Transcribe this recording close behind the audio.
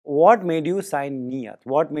what made you sign Neeyat?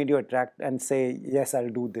 What made you attract and say, yes, I'll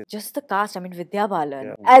do this? Just the cast. I mean, Vidya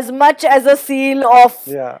Balan. As much as a seal of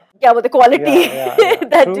the quality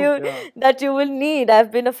that you will need.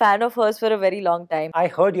 I've been a fan of hers for a very long time. I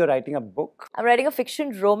heard you're writing a book. I'm writing a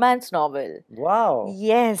fiction romance novel. Wow.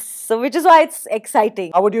 Yes. So which is why it's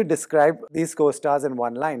exciting. How would you describe these co-stars in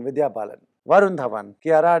one line? Vidya Balan, Varun Dhawan,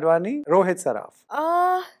 Kiara Advani, Rohit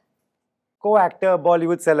Saraf. Co-actor,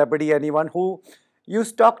 Bollywood celebrity, anyone who you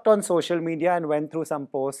stalked on social media and went through some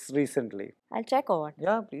posts recently. I'll check on.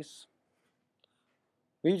 Yeah, please.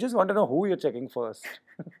 We just want to know who you're checking first.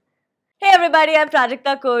 Hey everybody, I'm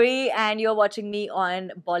Prajakta Koli and you're watching me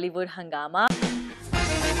on Bollywood Hungama.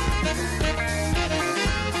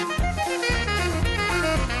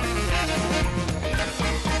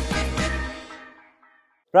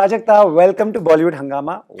 Prajakta, welcome to Bollywood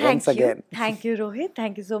Hungama once again. Thank you, Rohit.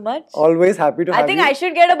 Thank you so much. Always happy to have you. I think I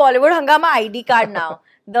should get a Bollywood Hungama ID card now.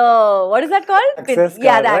 What is that called? Access card,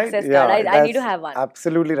 yeah, the right? access card. I need to have one.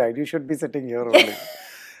 Absolutely right. You should be sitting here only.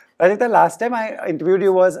 Prajakta, last time I interviewed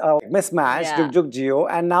you was Mismatched, Jeeyo,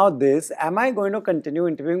 and now this. Am I going to continue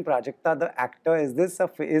interviewing Prajakta, the actor? Is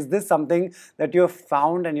this something that you have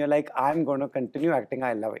found and you're like, I'm going to continue acting?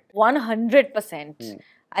 I love it. 100%.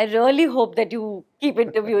 I really hope that you keep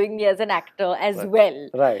interviewing me as an actor as well.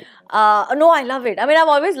 Right. No, I love it. I mean, I've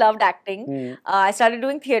always loved acting. I started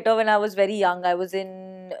doing theatre when I was very young. I was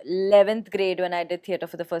in 11th grade when I did theatre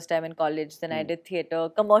for the first time in college. Then I did theatre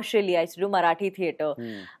commercially. I used to do Marathi theatre.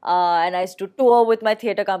 And I used to tour with my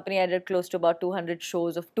theatre company. I did close to about 200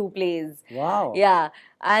 shows of 2 plays. Wow. Yeah.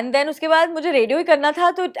 And then उसके बाद मुझे radio ही करना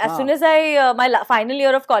था. तो as soon as my final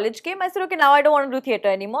year of college came, I said, okay, now I don't want to do theatre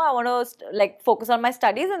anymore. I want to like focus on my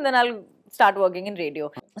studies and then I'll start working in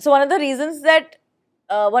radio. So one of the reasons that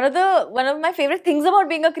one of my favorite things about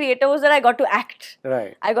being a creator was that I got to act.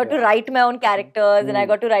 Right. I got to write my own characters and I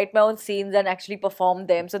got to write my own scenes and actually perform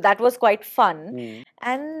them. So that was quite fun.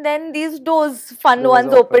 And then these fun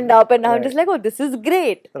ones opened up and now I'm just like, oh, this is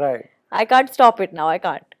great. Right. I can't stop it now. I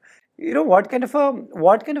can't. You know, what kind of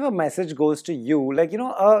a message goes to you? Like, you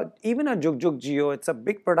know, even a Jug Jug Jeeyo, it's a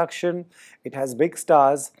big production. It has big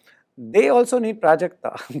stars. They also need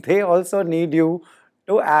Prajakta. They also need you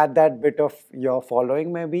to add that bit of your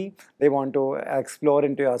following maybe. They want to explore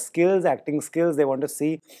into your skills, acting skills. They want to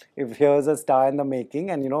see if here's a star in the making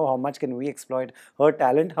and, you know, how much can we exploit her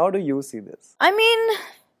talent. How do you see this? I mean,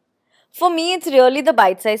 for me, it's really the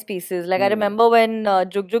bite-sized pieces. Like I remember when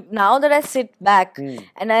Jug Jug, now that I sit back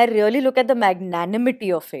and I really look at the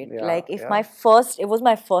magnanimity of it. Like if it was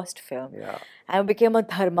my first film. And it became a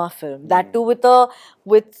dharma film. That too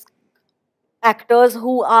with actors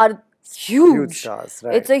who are huge stars,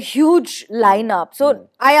 right. It's a huge lineup. So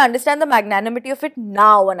I understand the magnanimity of it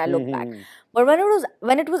now when I look back. But when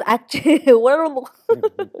it was actually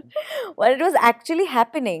when it was actually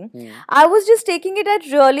happening, I was just taking it at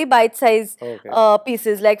really bite-sized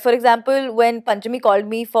pieces. Like for example, when Panchami called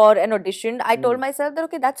me for an audition, I told myself that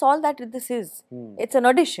okay, that's all that this is. It's an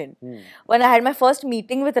audition. When I had my first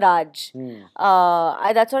meeting with Raj,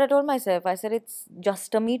 that's what I told myself. I said it's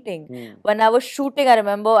just a meeting. When I was shooting, I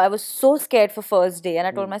remember I was so scared for first day, and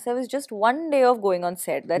I told myself it's just one day of going on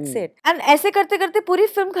set. That's it. And ऐसे करते करते पूरी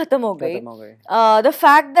film खत्म हो गई. The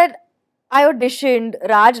fact that I auditioned,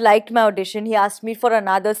 Raj liked my audition, he asked me for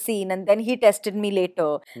another scene and then he tested me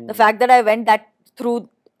later. The fact that I went through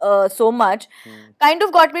so much kind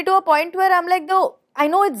of got me to a point where I'm like, though, I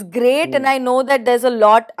know it's great and I know that there's a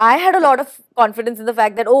lot, I had a lot of confidence in the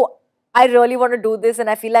fact that, oh, I really want to do this and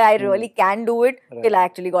I feel like I really can do it till I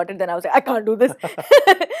actually got it. Then I was like, I can't do this.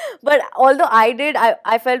 But although I did,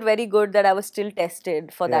 I felt very good that I was still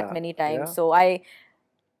tested for that many times. So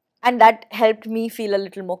and that helped me feel a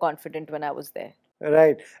little more confident when I was there.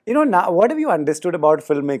 Right. You know, now what have you understood about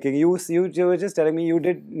filmmaking? You were just telling me you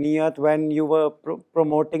did Neeyat when you were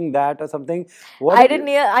promoting that or something. I did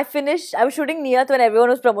Neeyat. I was shooting Neeyat when everyone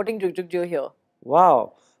was promoting Jug Jug Jeeyo here.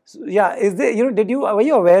 Wow. So, yeah, is there, you know, were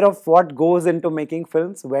you aware of what goes into making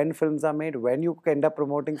films, when films are made, when you end up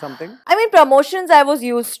promoting something? I mean, promotions I was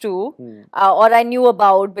used to, or I knew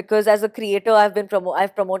about because as a creator,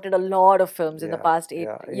 I've promoted a lot of films in the past 8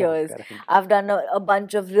 years. I've done a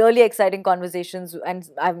bunch of really exciting conversations and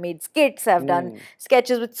I've made skits, I've done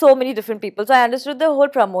sketches with so many different people. So I understood the whole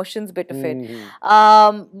promotions bit of it.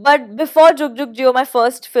 But before Jug Jug Jeeyo, my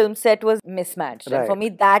first film set was Mismatched. And for me,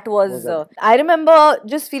 that was, I remember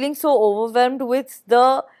just feeling so overwhelmed with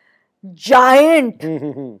the giant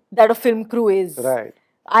that a film crew is. Right.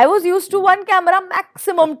 I was used to one camera,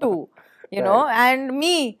 maximum 2, you know, and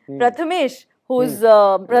me, Prathamesh, who's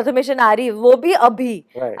Prathamesh and Ari, wo bhi abhi.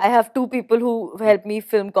 Right. I have 2 people who help me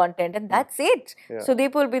film content, and that's it. Yeah.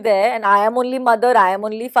 Sudeep will be there, and I am only mother, I am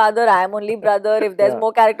only father, I am only brother. If there's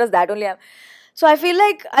more characters, that only I am. So I feel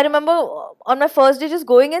like I remember on my first day just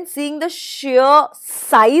going and seeing the sheer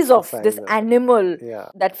size of this animal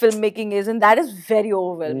that filmmaking is, and that is very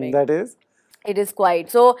overwhelming. That is? It is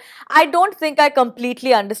quite. So I don't think I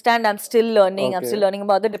completely understand. I'm still learning. I'm still learning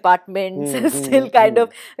about the departments. Still kind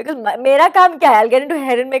of, because mera kaam kya hai? I'll get into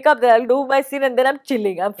hair and makeup, then I'll do my scene, and then I'm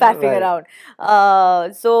chilling. I'm faffing around.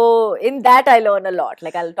 So in that I learn a lot.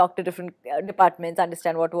 Like I'll talk to different departments,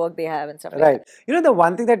 understand what work they have and stuff like that. You know, the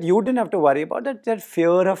one thing that you didn't have to worry about, that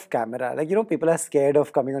fear of camera. Like, you know, people are scared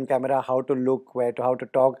of coming on camera, how to look, how to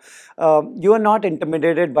talk. You are not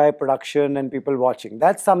intimidated by production and people watching.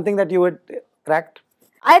 That's something that you would cracked?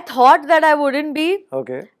 I thought that I wouldn't be.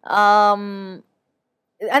 Okay. And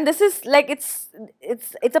this is like, it's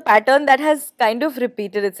a pattern that has kind of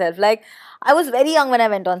repeated itself. Like, I was very young when I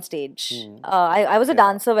went on stage. I was a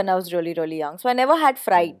dancer when I was really, really young. So I never had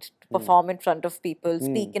fright to perform in front of people,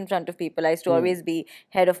 speak in front of people. I used to always be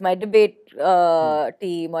head of my debate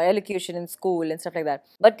team or elocution in school and stuff like that.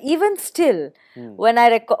 But even still, when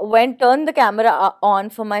I turned the camera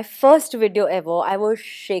on for my first video ever, I was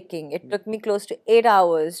shaking. It took me close to 8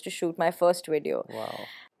 hours to shoot my first video. Wow.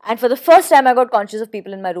 And for the first time, I got conscious of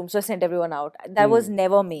people in my room, so I sent everyone out. That was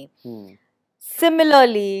never me.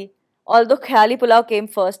 Similarly, although Khayali Pulao came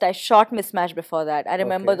first, I shot Mismatched before that. I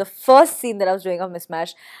remember the first scene that I was doing of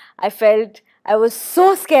Mismatched, I was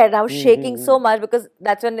so scared. I was shaking so much, because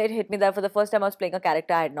that's when it hit me that for the first time I was playing a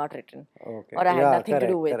character I had not written. Or I had nothing to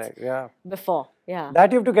do with before.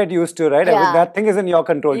 That you have to get used to, right? I mean, that thing is in your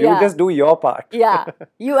control. You just do your part.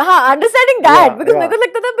 Understanding that. Because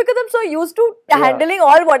I'm so used to handling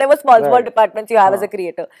all whatever small departments you have as a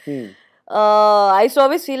creator. I used to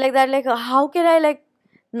always feel like that, like, how can I like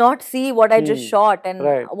not see what I just shot, and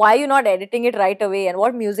why are you not editing it right away, and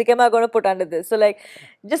what music am I going to put under this? So like,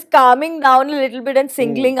 just calming down a little bit and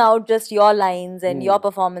singling out just your lines and your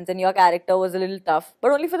performance and your character was a little tough,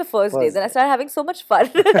 but only for the first day. Then I started having so much fun.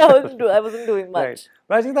 I wasn't doing much.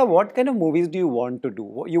 Prajakta, what kind of movies do you want to do?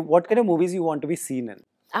 What kind of movies you want to be seen in?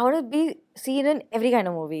 I want to be seen in every kind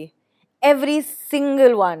of movie. Every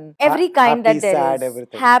single one. Every kind that there sad, is.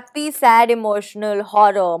 Everything. Happy, sad, emotional,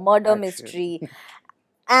 horror, murder, mystery.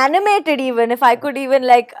 Animated even, if I could even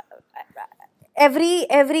like,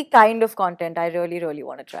 every kind of content I really, really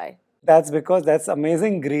want to try. That's because that's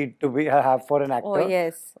amazing greed to have for an actor. Oh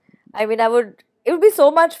yes. I mean, it would be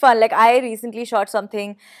so much fun. Like, I recently shot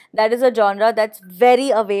something that is a genre that's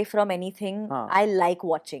very away from anything I like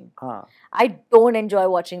watching. I don't enjoy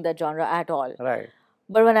watching that genre at all. Right.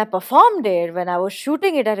 But when I performed it, when I was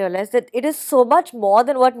shooting it, I realized that it is so much more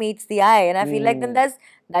than what meets the eye. And I feel like then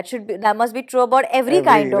that must be true about every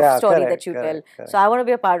kind of story that you tell. So I want to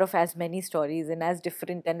be a part of as many stories and as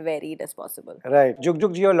different and varied as possible. Right.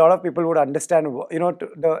 Jeeyo, a lot of people would understand, you know,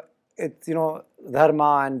 it's, you know,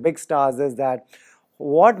 dharma and big stars is that.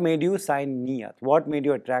 What made you sign Neeyat? What made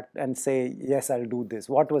you attract and say, yes, I'll do this?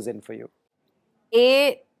 What was in for you?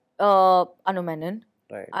 Anu Menon.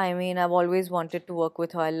 Right. I mean, I've always wanted to work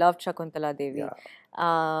with her. I loved Shakuntala Devi.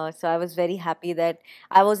 So I was very happy that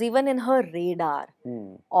I was even in her radar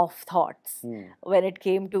of thoughts when it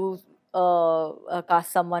came to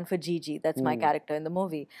cast someone for Gigi. That's my character in the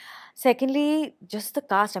movie. Secondly, just the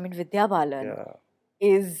cast. I mean, Vidya Balan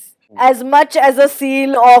is as much as a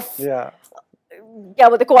seal of the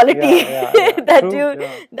quality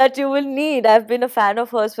that you will need. I've been a fan of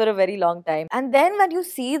hers for a very long time. And then when you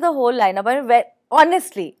see the whole lineup, I mean,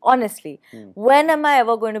 honestly, when am I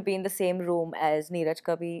ever going to be in the same room as Neeraj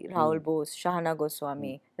Kavi, Rahul Bose, Shahana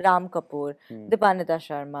Goswami, Ram Kapoor, Dipanita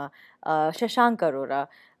Sharma, Shashank Arora,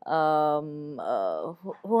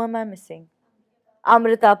 who am I missing?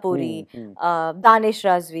 Amrita Puri, Danish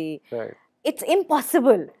Razvi. Right. It's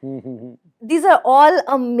impossible. These are all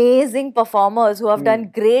amazing performers who have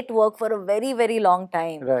done great work for a very, very long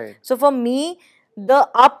time. Right. So for me, the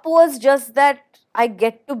up was just that I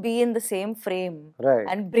get to be in the same frame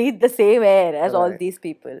and breathe the same air as all these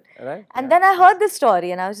people. And then I heard this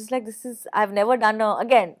story and I was just like, I've never done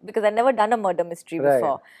because I've never done a murder mystery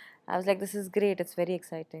before. I was like, this is great. It's very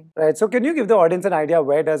exciting. Right. So can you give the audience an idea,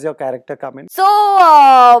 where does your character come in? So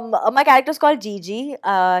my character is called Gigi.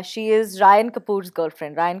 She is Ryan Kapoor's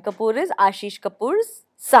girlfriend. Ryan Kapoor is Ashish Kapoor's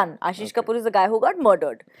son. Ashish Kapoor is the guy who got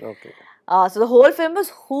murdered. Okay. So the whole film is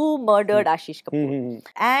who murdered Ashish Kapoor.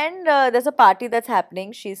 And there's a party that's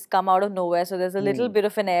happening. She's come out of nowhere. So there's a little bit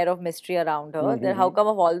of an air of mystery around her. Then how come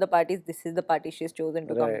of all the parties, this is the party she's chosen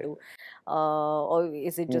to come to. or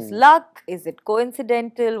is it just luck? Is it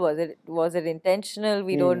coincidental? Was it intentional?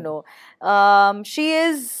 We don't know. She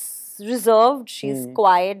is reserved. She's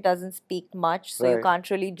quiet. Doesn't speak much, so you can't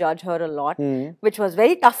really judge her a lot, which was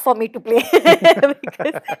very tough for me to play.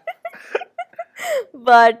 Because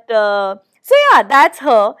but so yeah, that's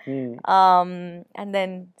her. And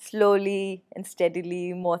then slowly and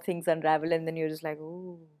steadily more things unravel, and then you're just like,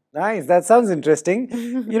 ooh. Nice. That sounds interesting.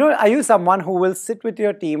 Are you someone who will sit with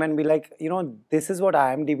your team and be like, this is what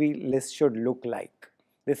IMDb list should look like.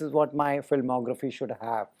 This is what my filmography should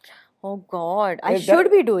have. Oh God, I should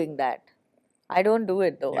be doing that. I don't do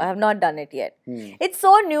it though. I have not done it yet. It's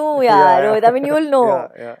so new, yeah, Rohit. I mean, you'll know.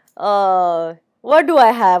 What do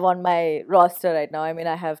I have on my roster right now? I mean,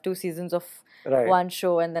 I have 2 seasons of one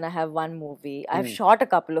show, and then I have 1 movie. I've shot a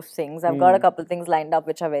couple of things. I've got a couple of things lined up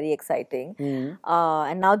which are very exciting.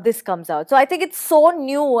 And now this comes out. So I think it's so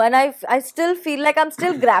new, and I still feel like I'm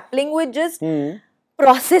still grappling with just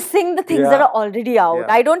processing the things that are already out.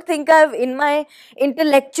 I don't think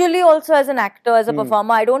intellectually also as an actor, as a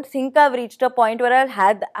performer, I don't think I've reached a point where I'll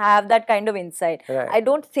have that kind of insight. I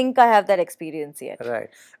don't think I have that experience yet. Right.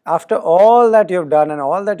 After all that you've done and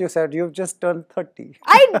all that you said, you've just turned 30.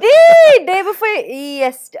 I did!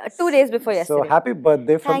 2 days before yesterday. So happy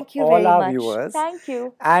birthday from all our viewers. Thank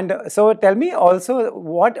you. And so tell me also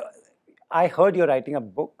I heard you're writing a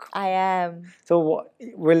book. I am. So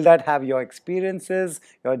will that have your experiences,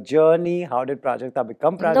 your journey? How did Prajakta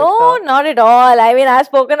become Prajakta? No, not at all. I mean, I've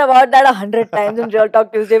spoken about that 100 times in Real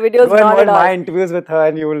Talk Tuesday videos. Go and watch my interviews with her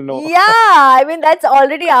and you will know. Yeah, I mean, that's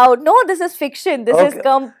already out. No, this is fiction. This is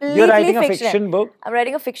completely You're writing a fiction book? I'm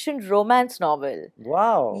writing a fiction romance novel.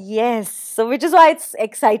 Wow. Yes. So which is why it's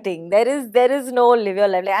exciting. There is no live your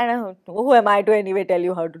life. Like, I don't know, who am I to anyway tell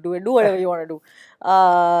you how to do it? Do whatever you want to do.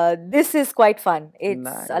 This is quite fun.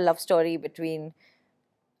 It's a love story between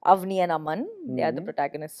Avni and Aman. They are the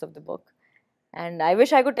protagonists of the book. And I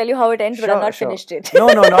wish I could tell you how it ends, but I've not finished it. No,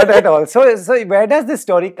 not at all. So where does this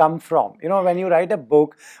story come from? When you write a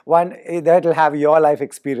book, that will have your life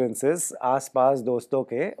experiences, aas paas dosto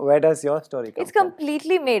ke. Where does your story come from? It's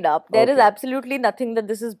completely made up. There is absolutely nothing that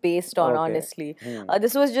this is based on, honestly.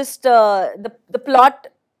 This was just the plot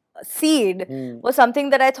seed was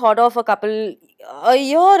something that I thought of a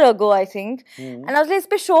year ago, I think, and I was like,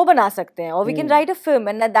 "Ispe show bana sakte hain, or we can write a film."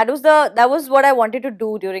 And that was what I wanted to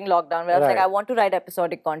do during lockdown. Where I was like, I want to write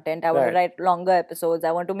episodic content. I want to write longer episodes.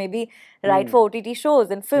 I want to maybe write for OTT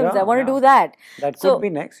shows and films. I want to do that. That could be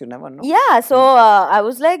next. You never know. Yeah. So I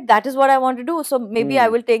was like, that is what I want to do. So maybe I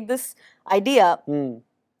will take this idea.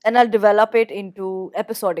 And I'll develop it into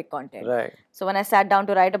episodic content. Right. So when I sat down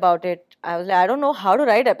to write about it, I was like, I don't know how to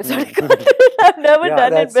write episodic content. I've never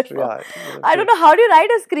done it before. I don't know, how do you write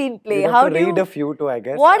a screenplay? How do you read a few too, I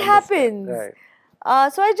guess. What happens? Right.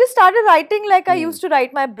 So I just started writing like I used to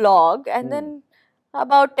write my blog, and then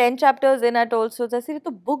about 10 chapters in, I told Sudha, "Sir,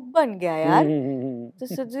 to book ban gaya yaar." So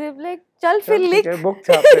Sudha like, "Chal fir lik." The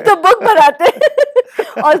book banate.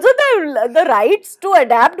 Also, the rights to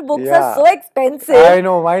adapt books are so expensive. I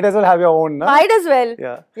know. Might as well have your own. No? Might as well.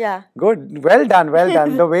 Yeah. Good. Well done. Well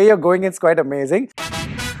done. The way you're going is quite amazing.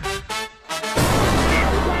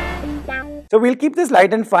 So we'll keep this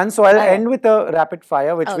light and fun. So I'll end with a rapid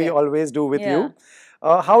fire, which we always do with you.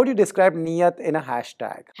 How would you describe Neeyat in a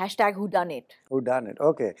hashtag? Hashtag whodunit. Whodunit.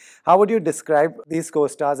 Okay. How would you describe these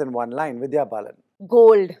co-stars in one line? Vidya, Balan.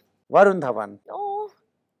 Gold. Varun Dhawan. Oh,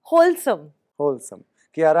 wholesome. Wholesome.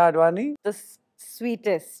 Kiara Advani. The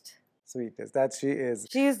sweetest. Sweetest. That she is.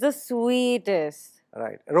 She is the sweetest.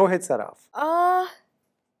 Right. Rohit Saraf.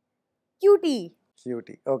 Cutie.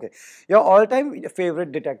 Cutie. Okay. Your all-time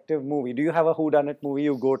favorite detective movie. Do you have a whodunit movie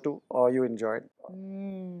you go to or you enjoyed?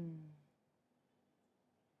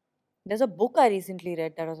 There's a book I recently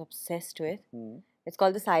read that I was obsessed with. It's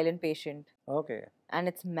called The Silent Patient. Okay. And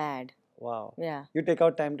it's mad. Wow. Yeah. You take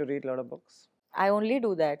out time to read a lot of books? I only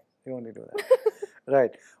do that. You only do that.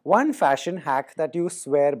 Right. One fashion hack that you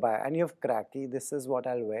swear by and you've cracky, this is what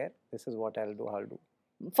I'll wear, this is what I'll do.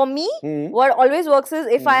 For me, what always works is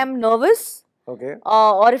if I am nervous,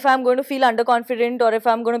 or if I'm going to feel underconfident, or if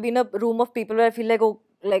I'm going to be in a room of people where I feel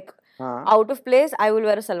like out of place, I will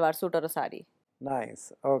wear a salwar suit or a sari.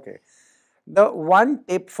 Nice. Okay. The one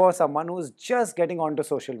tip for someone who's just getting onto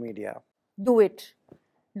social media. Do it.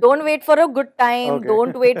 Don't wait for a good time.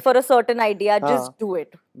 Don't wait for a certain idea. Just do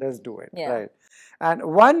it. Just do it. Yeah. Right. And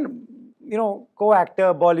one,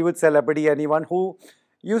 co-actor, Bollywood celebrity, anyone who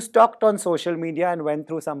you stalked on social media and went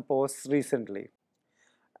through some posts recently.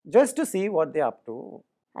 Just to see what they're up to.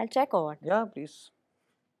 I'll check or what? Yeah, please.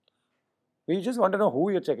 We just want to know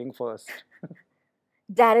who you're checking first.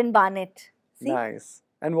 Darren Barnett. See? Nice.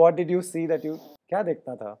 And what did you see that you क्या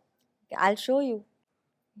देखता था? I'll show you.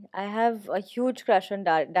 I have a huge crush on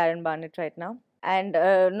Darren Barnett right now. And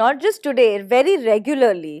not just today, very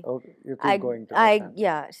regularly. Okay, you keep going to that channel.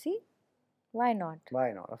 Yeah, see? Why not?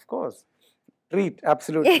 Why not? Of course. Treat,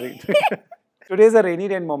 absolute treat. Today is a rainy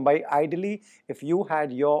day in Mumbai. Ideally, if you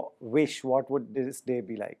had your wish, what would this day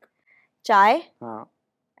be like? Chai Huh?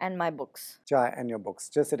 and my books. Chai and your books.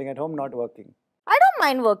 Just sitting at home, not working. I don't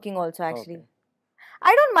mind working also, actually. Okay.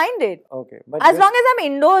 I don't mind it. Okay. But as long as I'm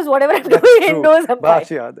indoors, whatever I'm doing indoors, I'm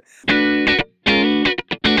fine.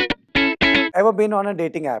 Ever been on a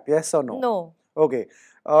dating app? Yes or no? No. Okay.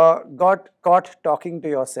 Got caught talking to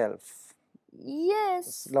yourself?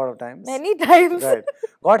 Yes. A lot of times. Many times. Right.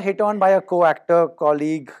 Got hit on by a co-actor,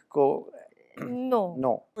 colleague, No.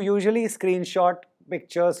 No. Usually screenshot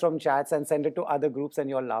pictures from chats and send it to other groups and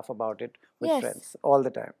you'll laugh about it with friends all the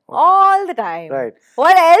time. Okay. All the time. Right.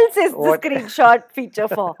 What else is the screenshot feature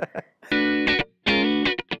for?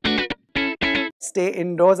 Stay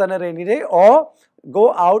indoors on a rainy day or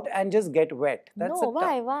go out and just get wet. That's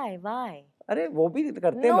why? अरे वो भी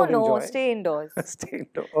करते हैं लोग enjoy. No, stay indoors. Stay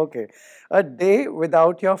indoors. Okay. A day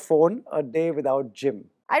without your phone, a day without gym.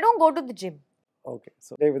 I don't go to the gym. Okay.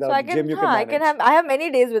 So day without gym you can manage. I have many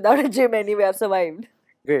days without a gym anyway. I've survived.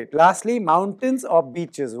 Great. Lastly, mountains or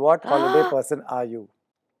beaches? What holiday person are you?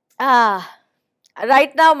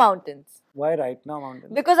 Right now mountains. Why right now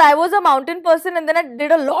mountains? Because I was a mountain person and then I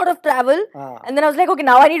did a lot of travel and then I was like, okay,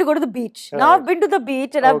 now I need to go to the beach. Right. Now I've been to the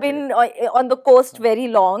beach and I've been on the coast very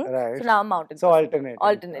long. Right. So now I'm mountain person.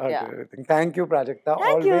 Alternate, yeah. Thank you, Prajakta.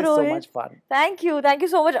 Thank you, Always so much fun. Thank you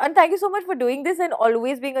so much. And thank you so much for doing this and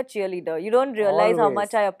always being a cheerleader. You don't realize how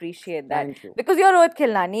much I appreciate that. Thank you. Because you're Rohit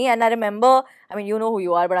Khilnani and I remember, I mean, you know who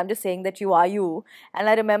you are, but I'm just saying that you are you. And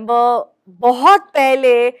I remember बहुत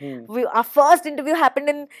पहले our first interview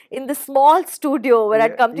happened in the small studio where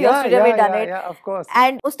I'd come to your studio. We done it. Yeah, of course.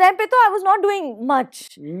 And उस time पे तो I was not doing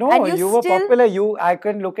much. No, and you were popular. I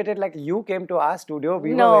can look at it like you came to our studio.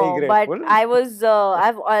 We were very grateful. But I was.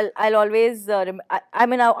 I'll always. I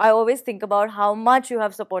mean, I always think about how much you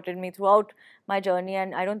have supported me throughout my journey,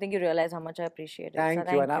 and I don't think you realize how much I appreciate it. Thank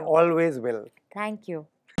you, and I always will. Thank you.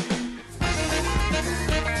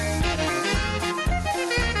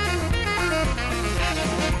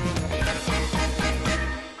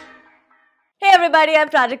 Hey everybody, I'm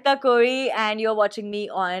Prajakta Koli and you're watching me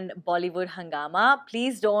on Bollywood Hungama.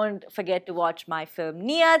 Please don't forget to watch my film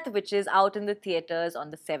Neeyat, which is out in the theatres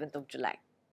on the 7th of July.